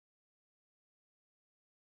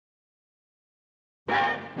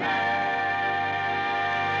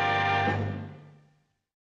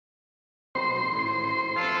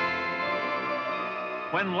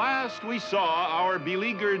When last we saw our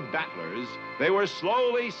beleaguered battlers, they were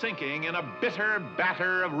slowly sinking in a bitter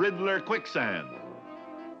batter of Riddler quicksand.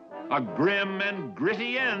 A grim and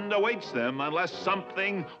gritty end awaits them unless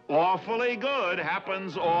something awfully good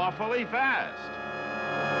happens awfully fast.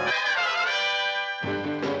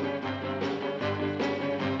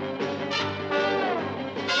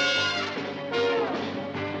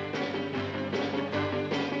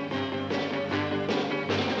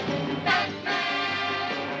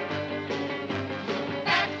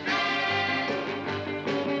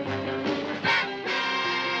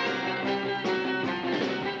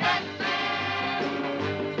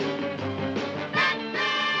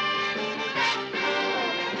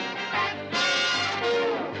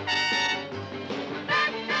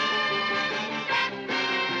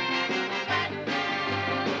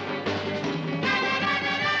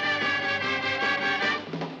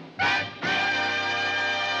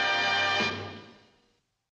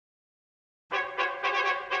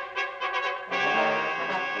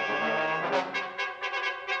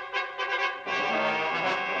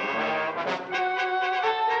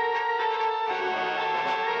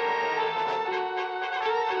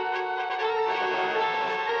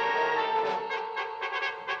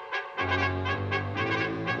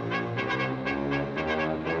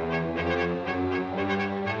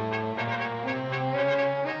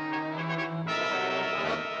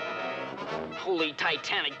 Holy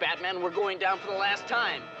Titanic, Batman, we're going down for the last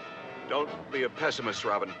time. Don't be a pessimist,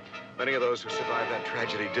 Robin. Many of those who survived that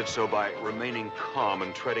tragedy did so by remaining calm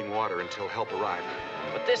and treading water until help arrived.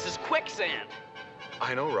 But this is quicksand.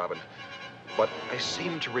 I know, Robin. But I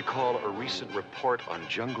seem to recall a recent report on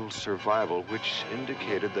jungle survival which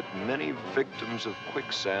indicated that many victims of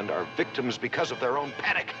quicksand are victims because of their own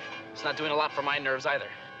panic. It's not doing a lot for my nerves either.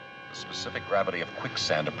 The specific gravity of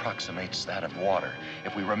quicksand approximates that of water.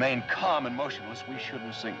 If we remain calm and motionless, we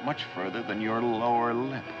shouldn't sink much further than your lower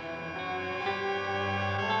lip.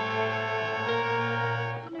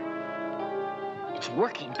 It's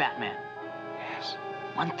working, Batman. Yes.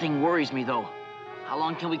 One thing worries me, though. How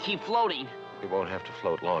long can we keep floating? We won't have to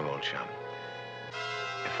float long, old chum.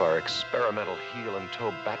 If our experimental heel and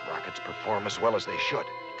toe bat rockets perform as well as they should.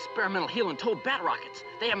 Experimental heel and toe bat rockets.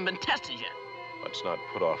 They haven't been tested yet. Let's not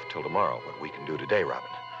put off till tomorrow what we can do today, Robin.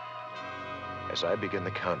 As I begin the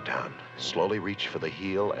countdown, slowly reach for the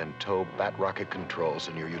heel and toe bat rocket controls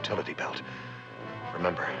in your utility belt.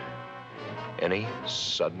 Remember, any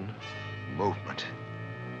sudden movement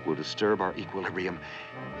will disturb our equilibrium,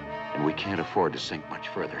 and we can't afford to sink much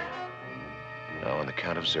further. Now, on the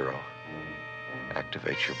count of 0,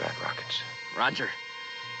 activate your bat rockets. Roger.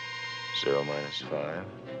 0 minus 5,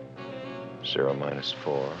 0 minus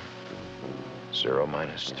 4, 0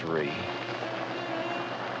 minus 3,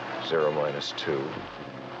 0 minus 2,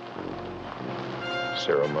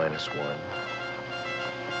 0 minus 1,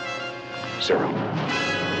 0.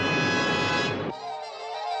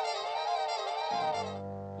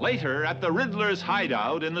 Later, at the Riddler's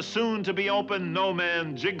hideout in the soon-to-be-open No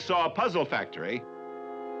Man Jigsaw Puzzle Factory,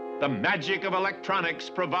 the magic of electronics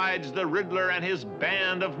provides the Riddler and his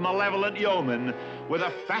band of malevolent yeomen with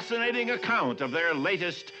a fascinating account of their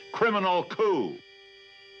latest criminal coup.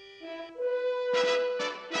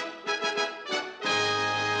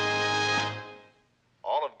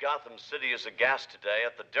 All of Gotham City is aghast today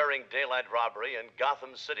at the daring daylight robbery in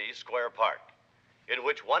Gotham City Square Park, in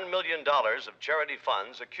which $1 million of charity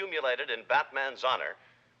funds accumulated in Batman's honor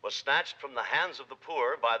was snatched from the hands of the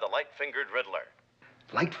poor by the light-fingered Riddler.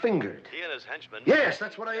 Light-fingered? He and his henchmen... Yes,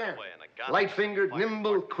 that's what I am. Light-fingered,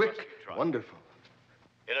 nimble, quick, wonderful.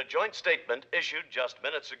 In a joint statement issued just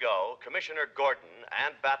minutes ago, Commissioner Gordon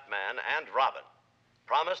and Batman and Robin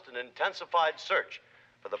promised an intensified search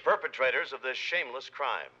for the perpetrators of this shameless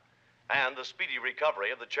crime and the speedy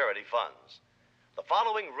recovery of the charity funds. The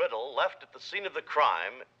following riddle left at the scene of the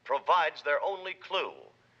crime provides their only clue.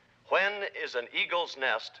 When is an eagle's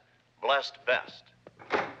nest blessed best?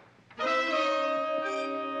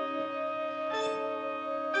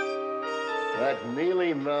 That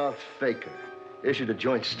mealy-mouthed faker issued a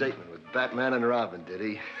joint statement with Batman and Robin, did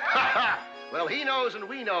he? Well, he knows and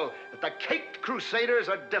we know that the caked crusaders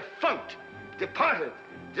are defunct, departed,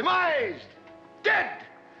 demised, dead.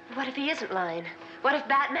 What if he isn't lying? What if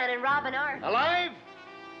Batman and Robin are? Alive?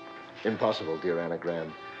 Impossible, dear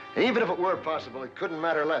Anagram. And even if it were possible, it couldn't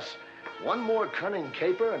matter less. One more cunning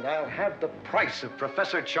caper, and I'll have the price of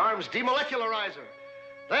Professor Charm's demolecularizer.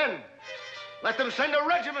 Then, let them send a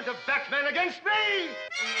regiment of Batmen against me!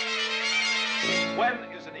 When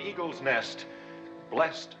is an eagle's nest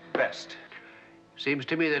blessed best? Seems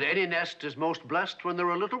to me that any nest is most blessed when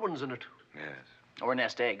there are little ones in it. Yes. Or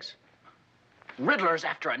nest eggs. Riddler's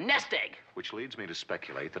after a nest egg. Which leads me to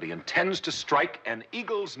speculate that he intends to strike an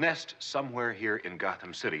eagle's nest somewhere here in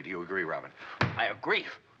Gotham City. Do you agree, Robin? I agree.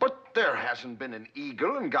 But there hasn't been an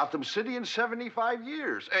eagle in Gotham City in 75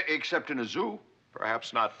 years, except in a zoo.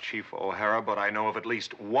 Perhaps not Chief O'Hara, but I know of at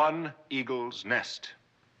least one eagle's nest.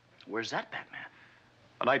 Where's that, Batman?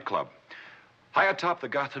 A nightclub. High atop the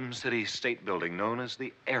Gotham City State Building known as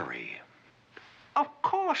the Airy. Of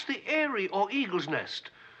course, the Airy or Eagle's Nest.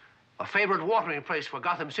 A favorite watering place for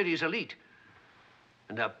Gotham City's elite.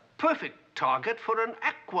 And a perfect target for an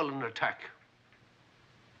Aquilon attack.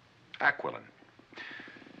 Aquilon.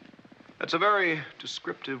 That's a very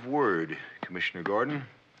descriptive word, Commissioner Gordon.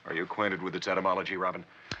 Are you acquainted with its etymology, Robin?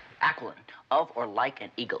 Aquilon, of or like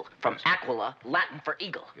an eagle. From aquila, Latin for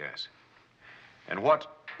eagle. Yes. And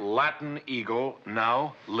what Latin eagle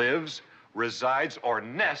now lives, resides, or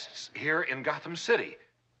nests here in Gotham City?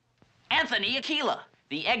 Anthony Aquila,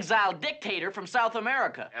 the exiled dictator from South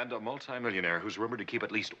America. And a multimillionaire who's rumored to keep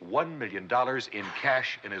at least $1 million in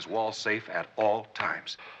cash in his wall safe at all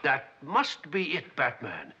times. That must be it,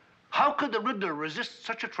 Batman. How could the Riddler resist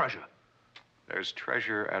such a treasure? There's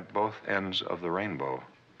treasure at both ends of the rainbow,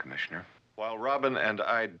 Commissioner. While Robin and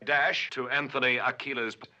I dash to Anthony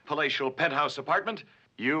Aquila's palatial penthouse apartment,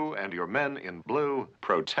 you and your men in blue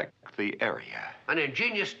protect the area. An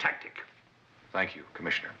ingenious tactic. Thank you,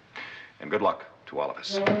 Commissioner. And good luck to all of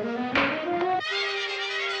us.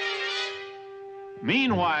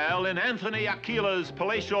 Meanwhile, in Anthony Aquila's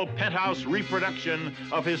palatial penthouse reproduction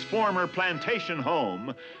of his former plantation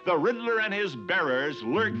home, the Riddler and his bearers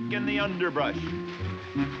lurk in the underbrush.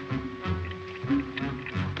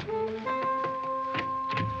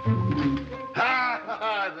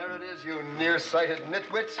 Ha! There it is, you nearsighted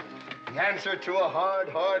nitwits. The answer to a hard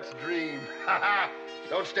heart's dream. Ha ha!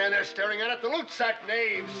 Don't stand there staring at it, the loot sack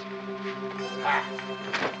knaves. Ha!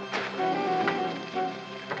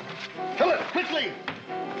 Kill it, quickly!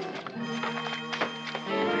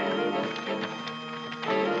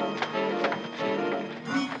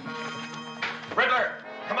 Riddler,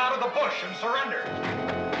 come out of the bush and surrender.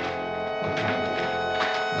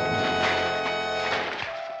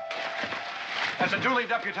 As a duly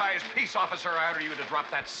deputized peace officer, I order you to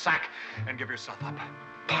drop that sack and give yourself up.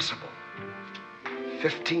 Possible.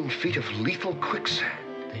 15 feet of lethal quicksand.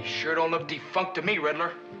 They sure don't look defunct to me,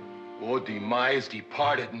 Riddler. Or demise,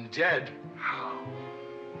 departed, and dead. How?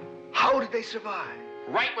 How did they survive?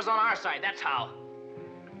 Right was on our side, that's how.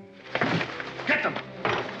 Get them!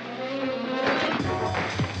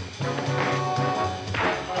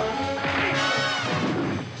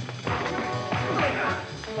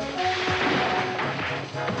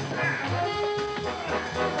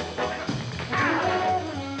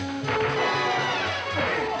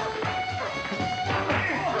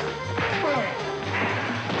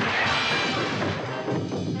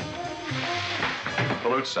 The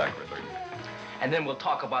loot sack, Riddler. And then we'll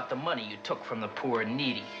talk about the money you took from the poor and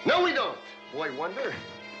needy. No, we don't, Boy Wonder.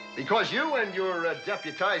 Because you and your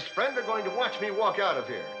deputized friend are going to watch me walk out of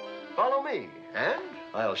here. Follow me, and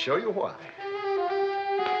I'll show you why.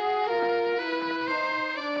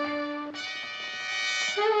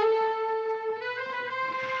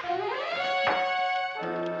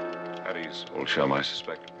 At ease, old chum. I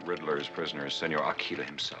suspect Riddler's prisoner is Senor Aquila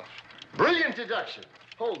himself. Brilliant deduction.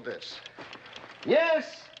 Hold this.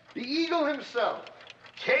 Yes, the eagle himself,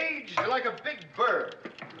 caged like a big bird.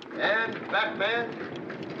 And, Batman,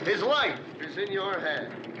 his life is in your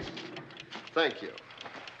hands. Thank you.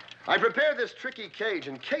 I prepared this tricky cage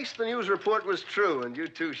in case the news report was true and you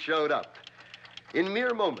two showed up. In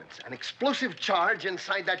mere moments, an explosive charge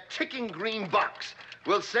inside that ticking green box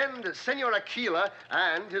will send Senor Aquila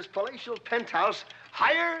and his palatial penthouse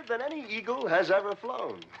higher than any eagle has ever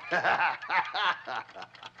flown.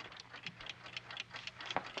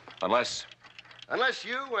 Unless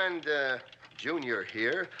you and Junior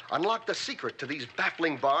here unlock the secret to these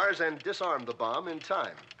baffling bars and disarm the bomb in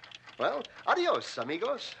time. Well, adios,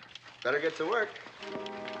 amigos. Better get to work.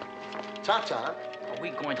 Ta-ta. Are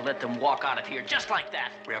we going to let them walk out of here just like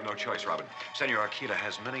that? We have no choice, Robin. Senor Aquila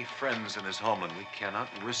has many friends in his home, and we cannot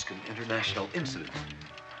risk an international incident.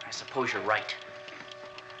 I suppose you're right.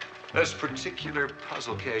 This particular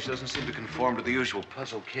puzzle cage doesn't seem to conform to the usual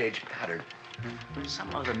puzzle cage pattern.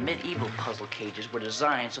 Some of the medieval puzzle cages were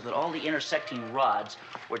designed so that all the intersecting rods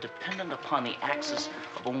were dependent upon the axis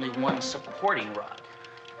of only one supporting rod.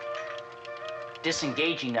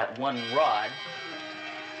 Disengaging that one rod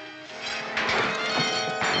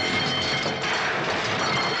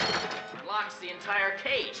locks the entire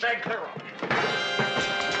cage. Stand clear of it.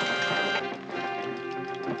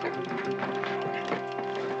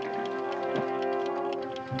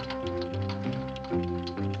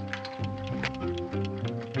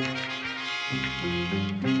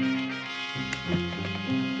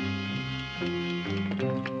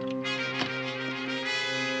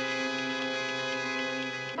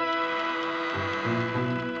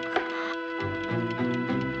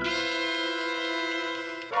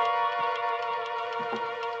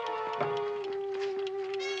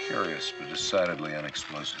 Curious, but decidedly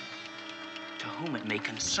unexplosive. To whom it may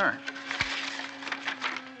concern.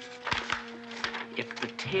 If the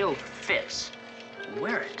tail fits,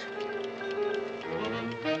 wear it.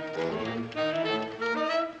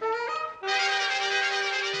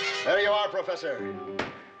 There you are, Professor.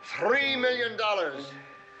 $3 million.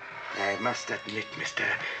 I must admit, Mr.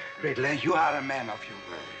 Riddler, you are a man of your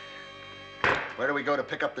word. Where do we go to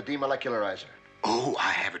pick up the demolecularizer? Oh,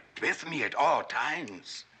 I have it with me at all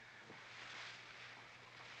times.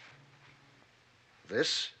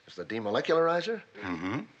 This is the demolecularizer?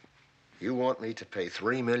 Mm-hmm. You want me to pay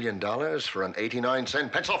 $3 million for an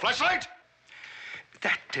 89-cent pencil flashlight?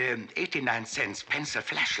 That 89-cent pencil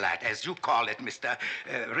flashlight, as you call it, Mr.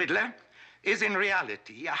 Riddler, is in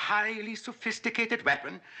reality a highly sophisticated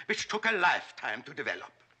weapon which took a lifetime to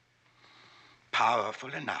develop.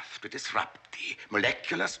 Powerful enough to disrupt the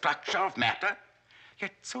molecular structure of matter,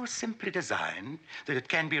 yet so simply designed that it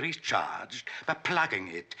can be recharged by plugging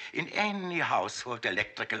it in any household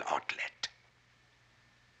electrical outlet.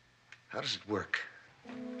 How does it work?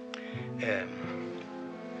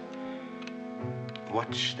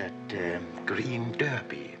 Watch that green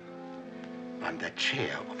derby on that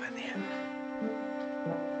chair over there.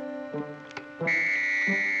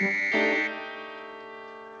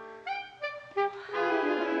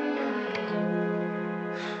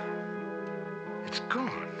 It's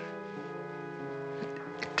gone.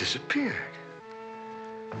 It disappeared.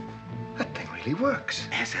 That thing really works.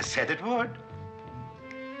 As I said it would.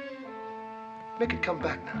 Make it come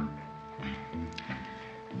back now.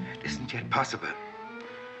 It isn't yet possible.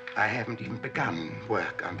 I haven't even begun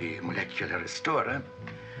work on the molecular restorer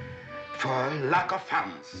for lack of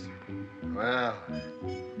funds. Well,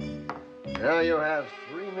 now you have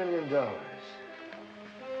 $3 million.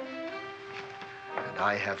 And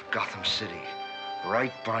I have Gotham City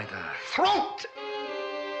right by the throat!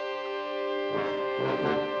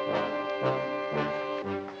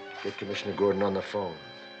 Get Commissioner Gordon on the phone.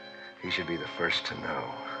 He should be the first to know.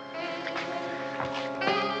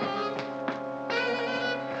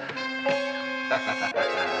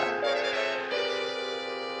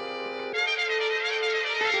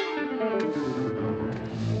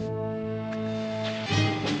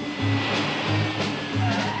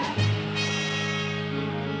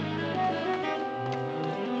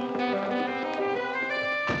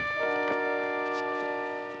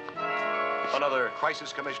 Another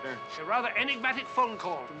crisis, Commissioner? A rather enigmatic phone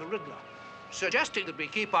call from the Riddler, suggesting that we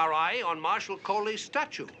keep our eye on Marshal Coley's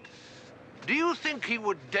statue. Do you think he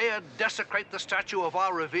would dare desecrate the statue of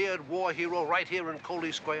our revered war hero right here in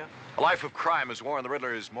Coley Square? A life of crime has worn the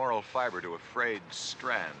Riddler's moral fiber to a frayed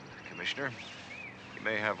strand, Commissioner. He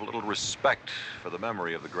may have little respect for the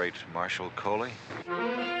memory of the great Marshal Coley.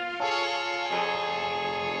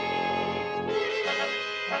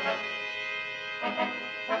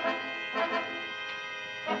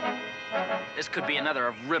 This could be another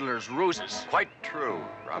of Riddler's ruses. Quite true,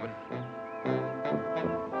 Robin.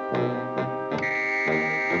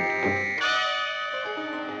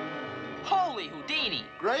 Holy Houdini!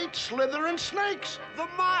 Great slithering snakes. The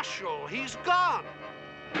Marshal, he's gone.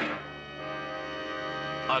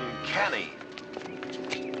 Uncanny.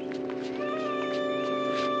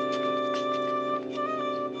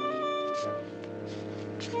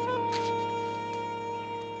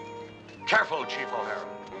 Careful, Chief O'Hara.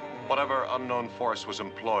 Whatever unknown force was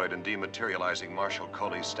employed in dematerializing Marshal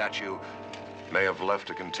Coley's statue may have left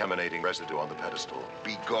a contaminating residue on the pedestal.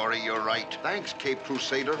 Be gory, you're right. Thanks, Cape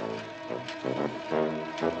Crusader.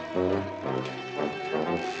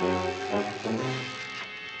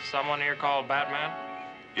 Someone here called Batman?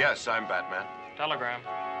 Yes, I'm Batman. Telegram.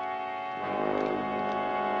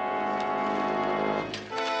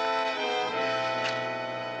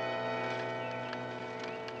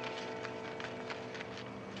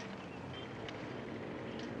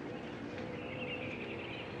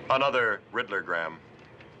 Another Riddlergram.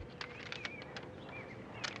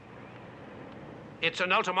 It's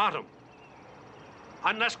an ultimatum.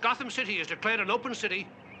 Unless Gotham City is declared an open city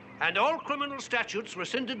and all criminal statutes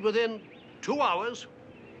rescinded within 2 hours,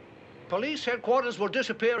 police headquarters will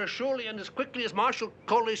disappear as surely and as quickly as Marshal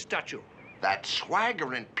Coley's statue. That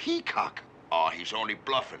swaggering peacock. Oh, he's only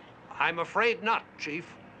bluffing. I'm afraid not, Chief.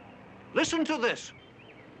 Listen to this.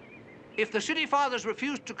 If the city fathers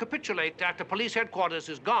refuse to capitulate after police headquarters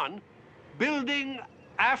is gone, building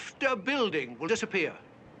after building will disappear.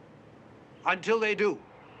 Until they do.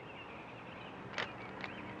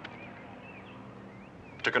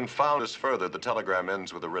 To confound us further, the telegram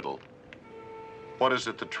ends with a riddle. What is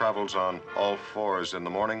it that travels on all fours in the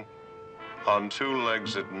morning, on 2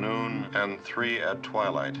 legs at noon, and 3 at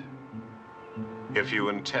twilight? If you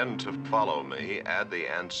intend to follow me, add the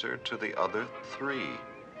answer to the other 3.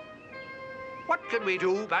 What can we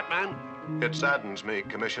do, Batman? It saddens me,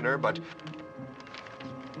 Commissioner, but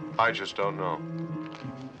I just don't know.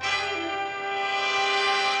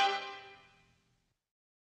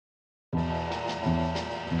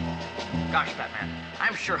 Gosh, Batman,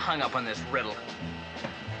 I'm sure hung up on this riddle.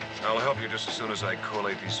 I'll help you just as soon as I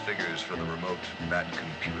collate these figures for the remote bat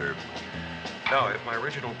computer. Now, if my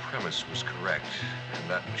original premise was correct, and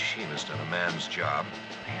that machine has done a man's job...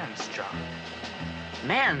 Man's job?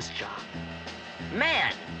 Man's job?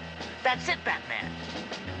 Man! That's it, Batman.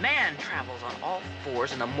 Man travels on all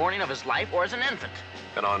 4s in the morning of his life or as an infant.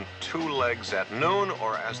 And on 2 legs at noon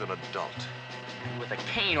or as an adult. And with a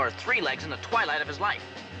cane or 3 legs in the twilight of his life.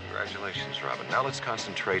 Congratulations, Robin. Now let's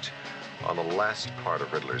concentrate on the last part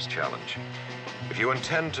of Riddler's challenge. If you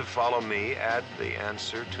intend to follow me, add the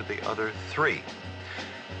answer to the other 3.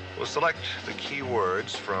 We'll select the key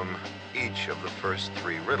words from each of the first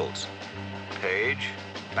 3 riddles. Page,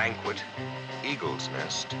 banquet, eagle's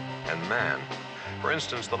nest, and man. For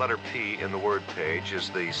instance, the letter P in the word page is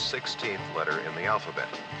the 16th letter in the alphabet.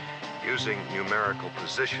 Using numerical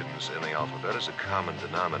positions in the alphabet as a common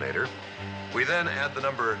denominator, we then add the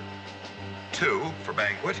number 2 for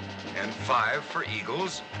banquet, and 5 for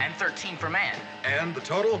eagles. And 13 for man. And the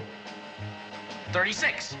total?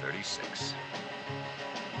 36. 36.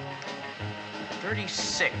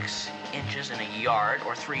 36 inches in a yard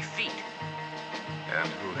or 3 feet. And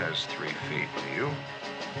who has 3 feet? Do you?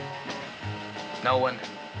 No one.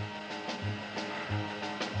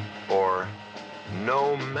 Or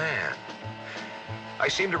no man. I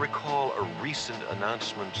seem to recall a recent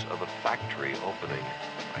announcement of a factory opening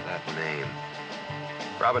by that name.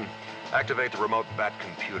 Robin, activate the remote bat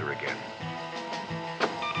computer again.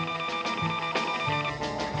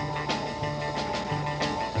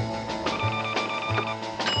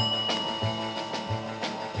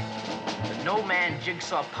 The No Man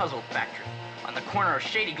Jigsaw Puzzle Factory on the corner of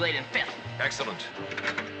Shady Glade and 5th. Excellent.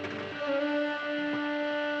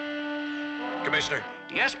 Commissioner.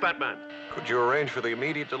 Yes, Batman. Could you arrange for the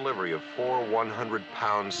immediate delivery of 4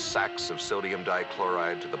 100-pound sacks of sodium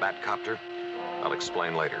dichloride to the Batcopter? I'll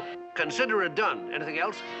explain later. Consider it done. Anything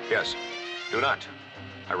else? Yes. Do not,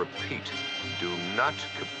 I repeat, do not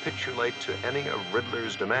capitulate to any of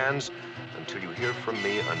Riddler's demands until you hear from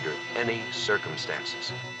me under any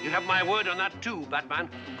circumstances. You have my word on that, too, Batman.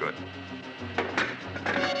 Good.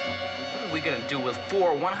 What are we gonna do with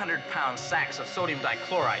 4 100-pound sacks of sodium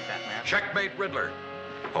dichloride, Batman? Checkmate Riddler.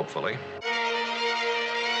 Hopefully.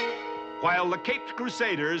 While the Caped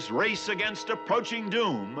Crusaders race against approaching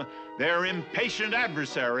doom, their impatient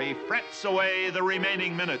adversary frets away the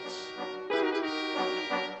remaining minutes.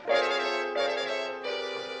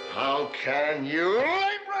 How can you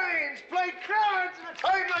lame brains play cards at a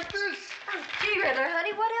time like this? Gee, Riddler,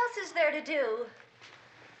 honey, what else is there to do?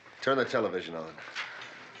 Turn the television on.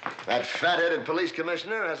 That fat-headed police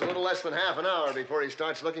commissioner has a little less than half an hour before he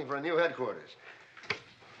starts looking for a new headquarters.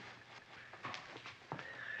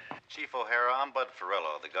 Chief O'Hara, I'm Bud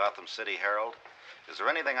Ferrillo, the Gotham City Herald. Is there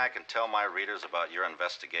anything I can tell my readers about your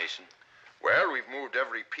investigation? Well, we've moved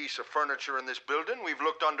every piece of furniture in this building. We've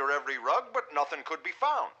looked under every rug, but nothing could be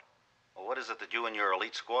found. Well, what is it that you and your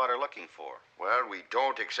elite squad are looking for? Well, we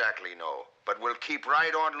don't exactly know, but we'll keep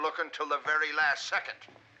right on looking till the very last second.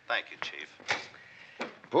 Thank you, Chief.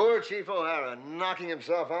 Poor Chief O'Hara, knocking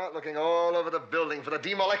himself out, looking all over the building for the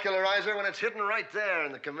demolecularizer when it's hidden right there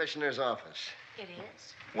in the commissioner's office. It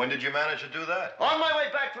is. When did you manage to do that? On my way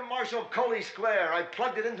back from Marshal Coley Square, I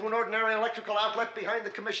plugged it into an ordinary electrical outlet behind the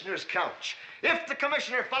commissioner's couch. If the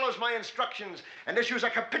commissioner follows my instructions and issues a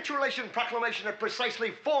capitulation proclamation at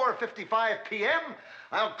precisely 4:55 p.m.,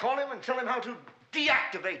 I'll call him and tell him how to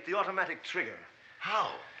deactivate the automatic trigger.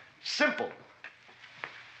 How? Simple.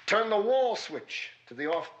 Turn the wall switch to the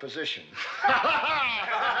off position.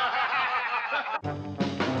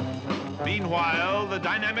 Meanwhile, the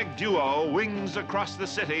dynamic duo wings across the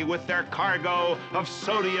city with their cargo of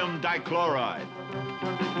sodium dichloride.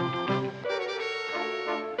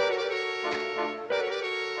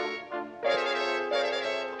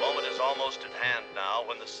 The moment is almost at hand now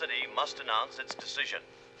when the city must announce its decision.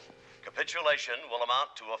 Capitulation will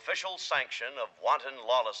amount to official sanction of wanton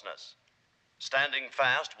lawlessness. Standing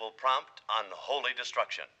fast will prompt unholy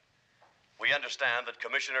destruction. We understand that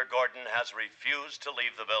Commissioner Gordon has refused to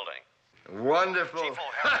leave the building. Wonderful. Chief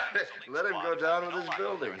O'Hara, Let him go down with his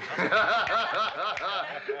building.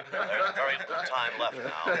 There's very little time left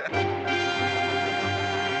now.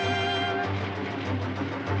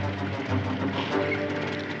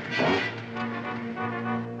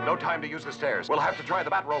 No time to use the stairs. We'll have to try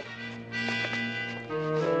the bat rope.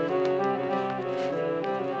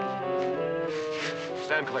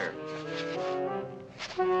 Stand clear.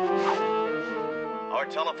 Our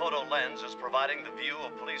telephoto lens is providing the view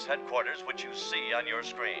of police headquarters which you see on your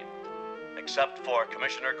screen. Except for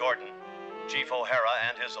Commissioner Gordon, Chief O'Hara,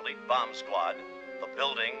 and his elite bomb squad, the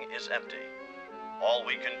building is empty. All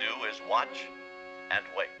we can do is watch and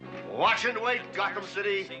wait. Watch and wait, Gotham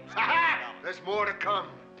City. Ha-ha! There's more to come.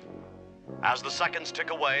 As the seconds tick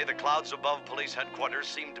away, the clouds above police headquarters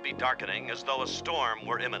seem to be darkening as though a storm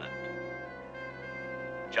were imminent.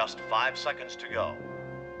 Just 5 seconds to go.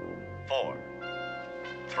 4,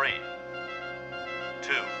 3,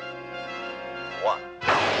 2, 1.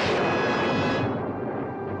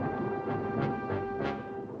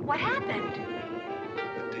 What happened?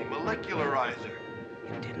 The demolecularizer.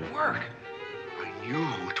 It didn't work. I knew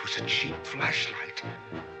it was a cheap flashlight.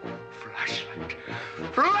 Flashlight.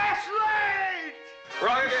 Flashlight!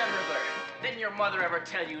 Wrong again, Riddler. Didn't your mother ever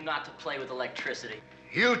tell you not to play with electricity?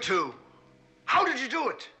 You two. How did you do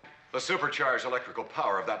it? The supercharged electrical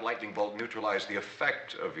power of that lightning bolt neutralized the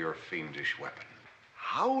effect of your fiendish weapon.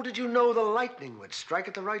 How did you know the lightning would strike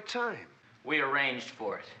at the right time? We arranged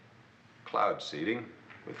for it. Cloud seeding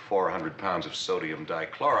with 400 pounds of sodium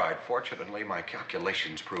dichloride. Fortunately, my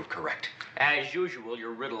calculations proved correct. As usual,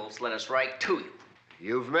 your riddles led us right to you.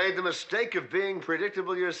 You've made the mistake of being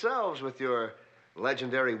predictable yourselves with your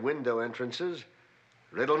legendary window entrances.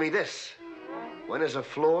 Riddle me this. When is a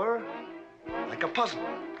floor like a puzzle?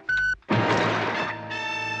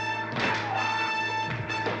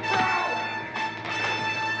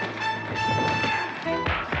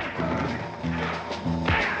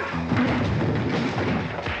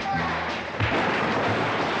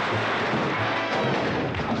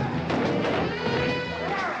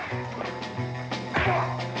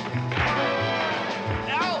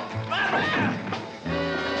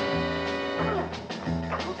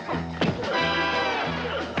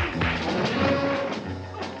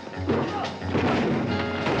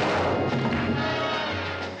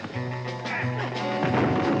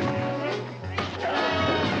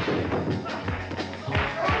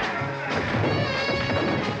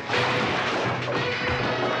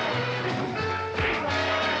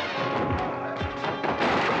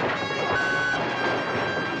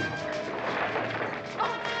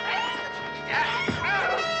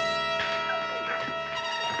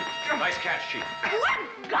 Nice catch, Chief.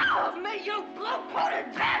 Let go of me, you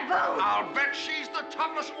blue-coated baboon! I'll bet she's the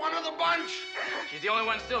toughest one of the bunch. She's the only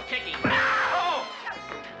one still kicking. Oh!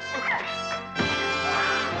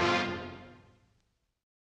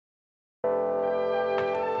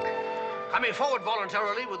 Coming forward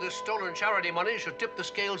voluntarily with this stolen charity money should tip the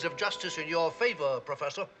scales of justice in your favor,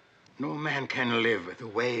 Professor. No man can live with the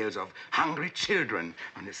wails of hungry children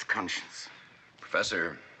on his conscience.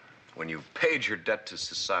 Professor, when you've paid your debt to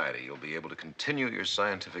society, you'll be able to continue your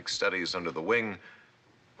scientific studies under the wing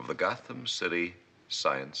of the Gotham City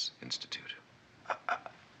Science Institute.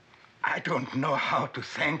 I don't know how to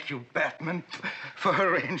thank you, Batman, for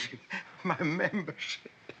arranging my membership.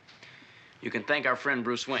 You can thank our friend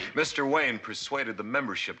Bruce Wayne. Mr. Wayne persuaded the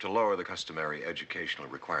membership to lower the customary educational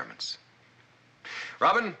requirements.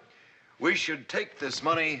 Robin, we should take this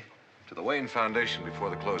money to the Wayne Foundation before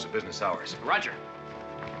the close of business hours. Roger.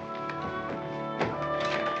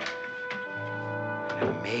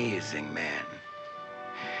 Amazing man.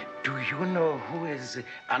 Do you know who is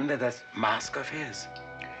under that mask of his?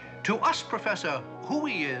 To us, Professor, who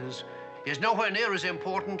he is nowhere near as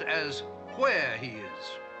important as where he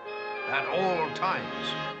is at all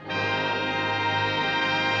times.